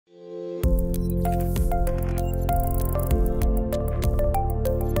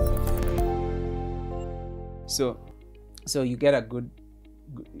So you get a good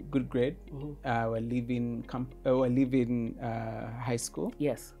grade. We're leaving high school.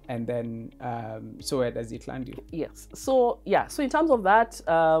 Yes. And then, so where does it land you? Yes. So yeah. So in terms of that,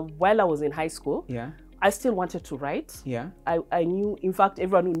 while I was in high school, I still wanted to write. I knew, in fact,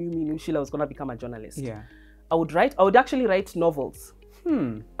 everyone who knew me knew Sheila was going to become a journalist. I would write. I would actually write novels.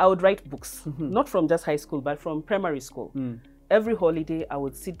 I would write books, not from just high school, but from primary school. Every holiday, I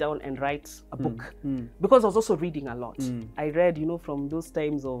would sit down and write a book because I was also reading a lot. I read, you know, from those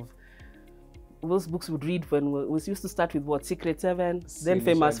times of those books we'd read when we used to start with what, Secret 7, then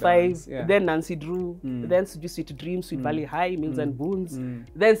Famous 5, then Nancy Drew, then Sweet Dreams, Sweet Valley High, Mills and Boons,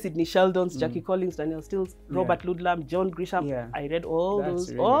 then Sidney Sheldon's, Jackie Collins, Daniel Steele's, Robert Ludlum, John Grisham. I read all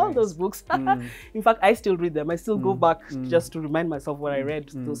those books. In fact, I still read them. I still go back just to remind myself what I read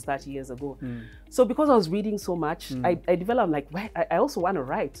those 30 years ago. So because I was reading so much, I developed like, I also want to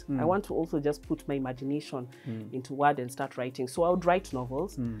write. I want to also just put my imagination into word and start writing. So I would write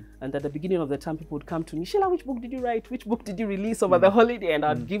novels, and at the beginning of the time, people would come to me, Sheila, which book did you write? Which book did you release over the holiday? And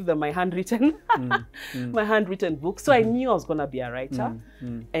I'd give them my handwritten, my handwritten book. So I knew I was going to be a writer,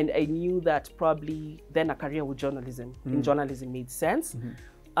 and I knew that probably then a career with journalism in journalism made sense.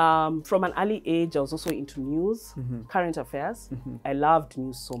 From an early age, I was also into news, current affairs. I loved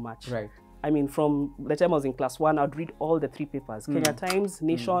news so much. I mean, from the time I was in class 1, I'd read all the 3 papers, Kenya Times,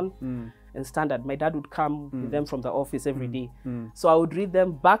 Nation, and Standard. My dad would come with them from the office every day. So I would read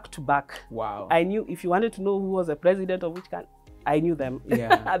them back to back. Wow. I knew if you wanted to know who was the president of which country, I knew them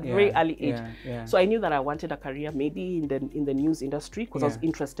at very early age. So I knew that I wanted a career maybe in the news industry because I was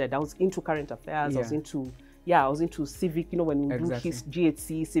interested. I was into current affairs. I was into civic, you know, when we do his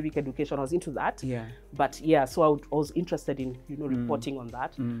GHC, civic education, I was into that. But so I was interested in, you know, reporting on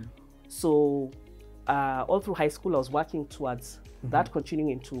that. So all through high school, I was working towards that,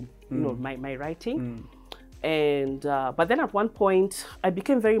 continuing into, you know, my writing. And but then at one point, I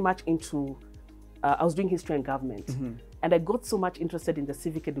became very much into, I was doing history and government. And I got so much interested in the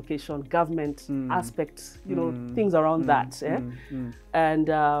civic education, government aspects, you know, things around that. And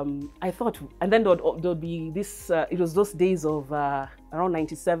I thought, and then there'd be this, it was those days of around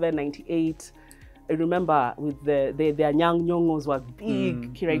 97, 98. I remember with their young nyongos were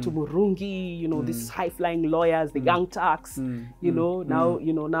big, Kiraitu Murungi, you know, these high-flying lawyers, the young Turks, you know,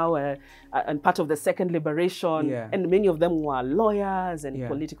 now, and part of the second liberation, and many of them were lawyers and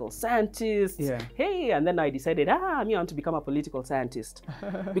political scientists. Hey, and then I decided, I want to become a political scientist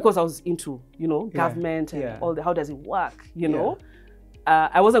because I was into, you know, government and all the, how does it work, you know?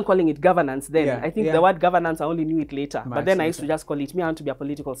 I wasn't calling it governance then. I think the word governance, I only knew it later. But then I used to just call it, I want to be a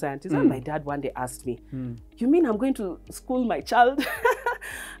political scientist. And my dad one day asked me, you mean I'm going to school my child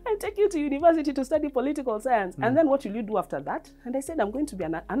and take you to university to study political science? And then what will you do after that? And I said, I'm going to be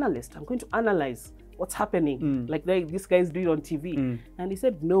an analyst. I'm going to analyze what's happening, like this guy's doing on TV. And he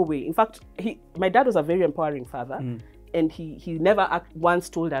said, no way. In fact, my dad was a very empowering father. And he never once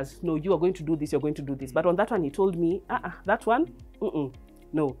told us, no, you are going to do this, you're going to do this. But on that one, he told me, that one,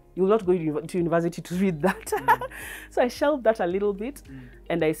 no, you'll not go to university to read that. So I shelved that a little bit.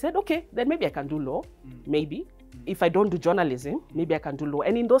 And I said, okay, then maybe I can do law, maybe. If I don't do journalism, maybe I can do law.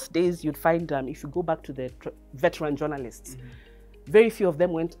 And in those days, you'd find, if you go back to the veteran journalists, very few of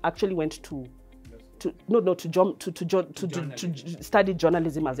them actually went to study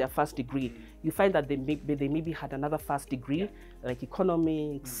journalism as their first degree. You find that they maybe had another first degree, like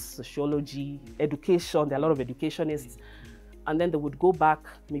economics, sociology, education. There are a lot of educationists. And then they would go back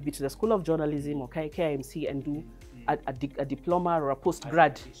maybe to the School of Journalism or KIMC and do a diploma or a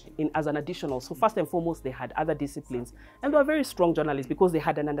postgrad as an additional. So first and foremost, they had other disciplines. And they were very strong journalists because they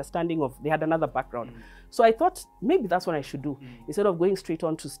had an understanding of, they had another background. So I thought maybe that's what I should do. Instead of going straight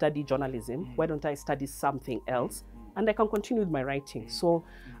on to study journalism, why don't I study something else? And I can continue with my writing. So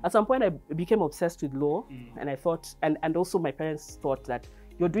at some point, I became obsessed with law. And I thought, and also my parents thought that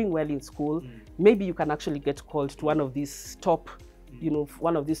you're doing well in school. Maybe you can actually get called to one of these top,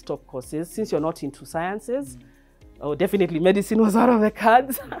 one of these top courses, since you're not into sciences. Oh, definitely medicine was out of the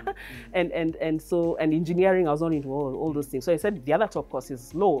cards. and engineering, I was not into all those things. So I said the other top course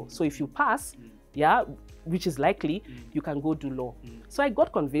is law. So if you pass, which is likely, you can go do law. So I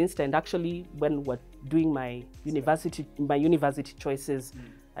got convinced, and actually when we're doing my university choices,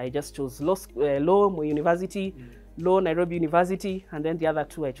 I just chose law, Moi University, law, Nairobi University, and then the other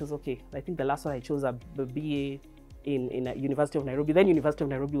two I chose, I think the last one I chose a BA in University of Nairobi. Then University of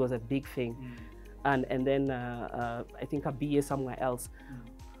Nairobi was a big thing. And then I think a BA somewhere else.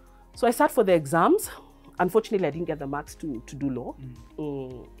 So I sat for the exams. Unfortunately, I didn't get the marks to do law.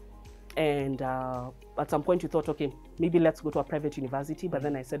 And And at some point, you thought, okay, maybe let's go to a private university. But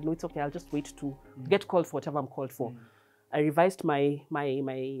then I said, no, it's okay. I'll just wait to get called for whatever I'm called for. I revised my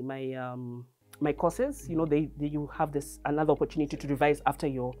courses. You know, you have another opportunity to revise after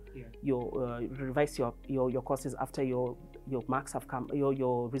revise your courses after your marks have come,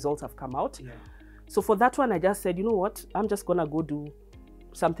 your results have come out. Yeah. So for that one, I just said, you know what, I'm just gonna go do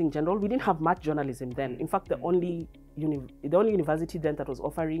something general. We didn't have much journalism then. In fact, the only university then that was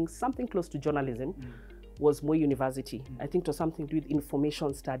offering something close to journalism was Moi University. I think it was something to do with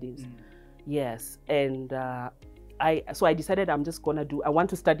information studies. Yes, and so I decided I want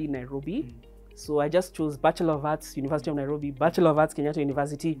to study in Nairobi. So I just chose Bachelor of Arts, University of Nairobi, Bachelor of Arts, Kenyatta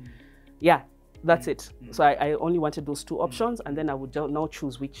University. Yeah, that's it. So I only wanted those two options, and then I would now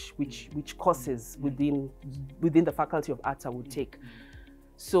choose which courses within the Faculty of Arts I would take.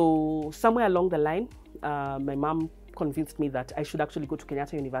 So somewhere along the line, my mom convinced me that I should actually go to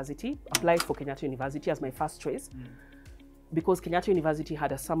Kenyatta University, apply for Kenyatta University as my first choice, because Kenyatta University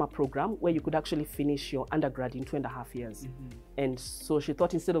had a summer program where you could actually finish your undergrad in 2.5 years. And so she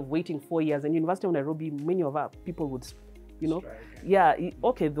thought, instead of waiting 4 years, and University of Nairobi, many of our people would, you know,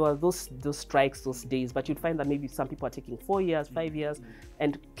 okay, there were those strikes those days, but you'd find that maybe some people are taking 4 years, 5 years,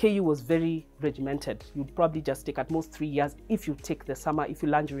 and KU was very regimented. You'd probably just take at most 3 years if you take the summer, if you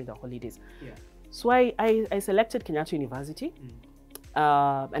learn during the holidays. So I selected Kenyatta University,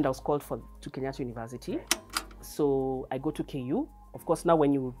 and I was called to Kenyatta University. So I go to KU. Of course, now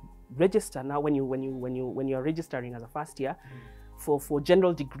when you register, when you're registering as a first year, for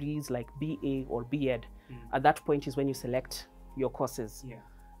general degrees like BA or BEd, at that point is when you select your courses.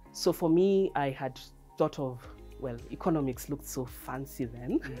 So for me, I had thought of, well, economics looked so fancy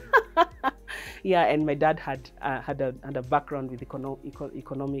then. And my dad had a background with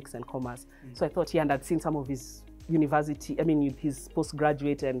economics and commerce. So I thought, and I'd seen some of his his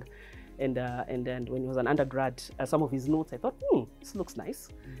postgraduate and then when he was an undergrad, some of his notes, I thought, this looks nice.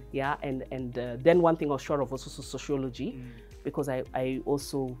 And then one thing I was sure of was also sociology, because I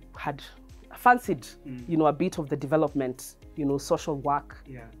also had fancied, you know, a bit of the development, you know, social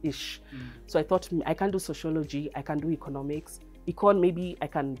work-ish. So I thought, I can do sociology, I can do economics. Maybe I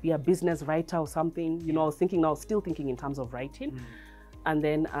can be a business writer or something. You know, I was still thinking in terms of writing. And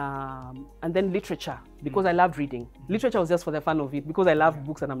then literature, because I loved reading. Literature was just for the fun of it, because I love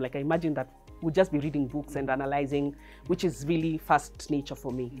books, and I'm like, I imagine that we'd just be reading books and analyzing, which is really first nature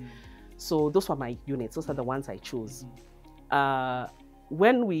for me. So those were my units. Those are the ones I chose.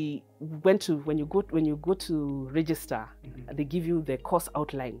 When you go to register, they give you the course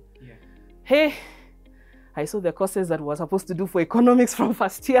outline. Hey, I saw the courses that were supposed to do for economics from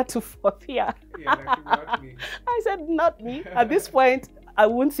first year to fourth year. Not me. I said, not me. At this point, I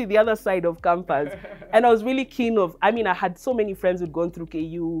wouldn't see the other side of campus. And I was really keen I had so many friends who'd gone through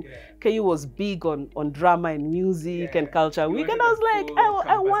KU. KU was big on drama and music and culture week. And I was like,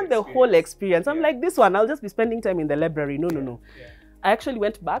 I want the whole experience. I'm like, this one, I'll just be spending time in the library. No. I actually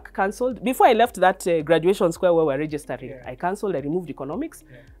went back, cancelled. Before I left that graduation square where we were registering, I cancelled, I removed economics.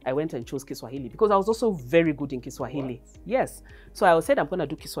 I went and chose Kiswahili, because I was also very good in Kiswahili. Yes. So I said, I'm going to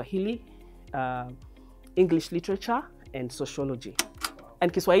do Kiswahili, English literature, and sociology.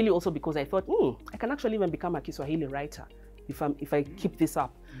 And Kiswahili also because I thought, I can actually even become a Kiswahili writer if I keep this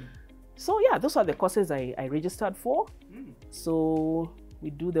up. So yeah, those are the courses I registered for. So we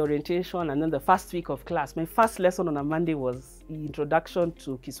do the orientation, and then the first week of class, my first lesson on a Monday was Introduction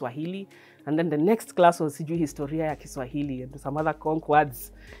to Kiswahili, and then the next class was Sijui Historia ya Kiswahili and some other conch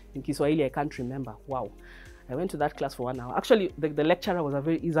words in Kiswahili I can't remember. Wow. I went to that class for 1 hour. Actually, the lecturer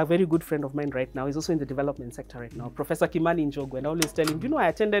is a very good friend of mine right now. He's also in the development sector right now, Professor Kimani Njogu, and I always tell him, you know, I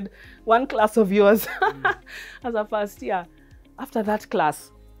attended one class of yours as a first year. After that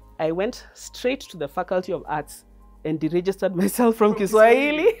class, I went straight to the Faculty of Arts and deregistered myself from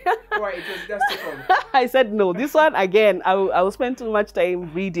Kiswahili. Why? It was just second. I said, no, this one, again, I will spend too much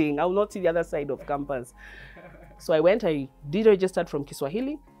time reading. I will not see the other side of campus. So I deregistered from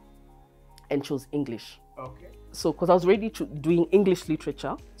Kiswahili and chose English. Okay. So, because I was already doing English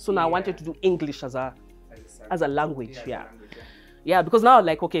literature, so now I wanted to do English as a language. Yeah, because now,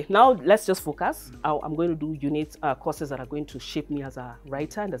 like, okay, now let's just focus. I'm going to do courses that are going to shape me as a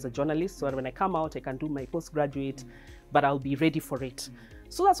writer and as a journalist, so that when I come out, I can do my postgraduate, but I'll be ready for it.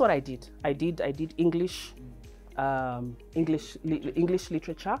 So that's what I did. I did English, English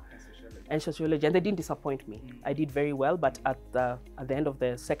literature, and sociology, and they didn't disappoint me. I did very well, but at the end of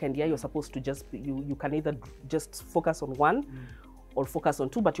the second year, you're supposed to you can either just focus on one or focus on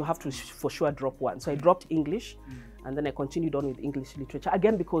two, but you have to for sure drop one. So I dropped English, and then I continued on with English literature.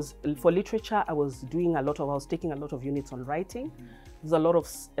 Again, because for literature, I was taking a lot of units on writing. there's a lot of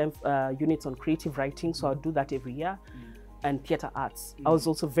units on creative writing, so I'll do that every year, and theatre arts. I was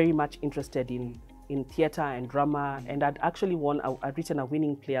also very much interested in theatre and drama, and I'd actually I'd written a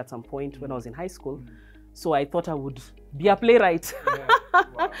winning play at some point when I was in high school. So I thought I would be a playwright. Yeah.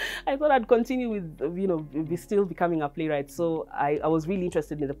 Wow. I thought I'd continue with, be still becoming a playwright. So I was really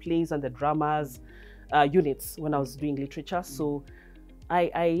interested in the plays and the dramas units when I was doing literature. So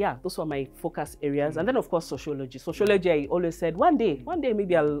yeah, those were my focus areas. And then of course, sociology. Sociology, I always said, one day,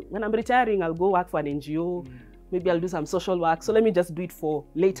 maybe when I'm retiring, I'll go work for an NGO. Maybe I'll do some social work. So let me just do it for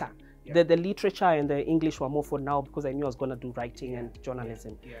later. Yeah. The literature and the English were more for now because I knew I was going to do writing and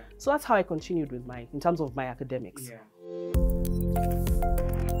journalism. Yeah. So that's how I continued with in terms of my academics. Yeah.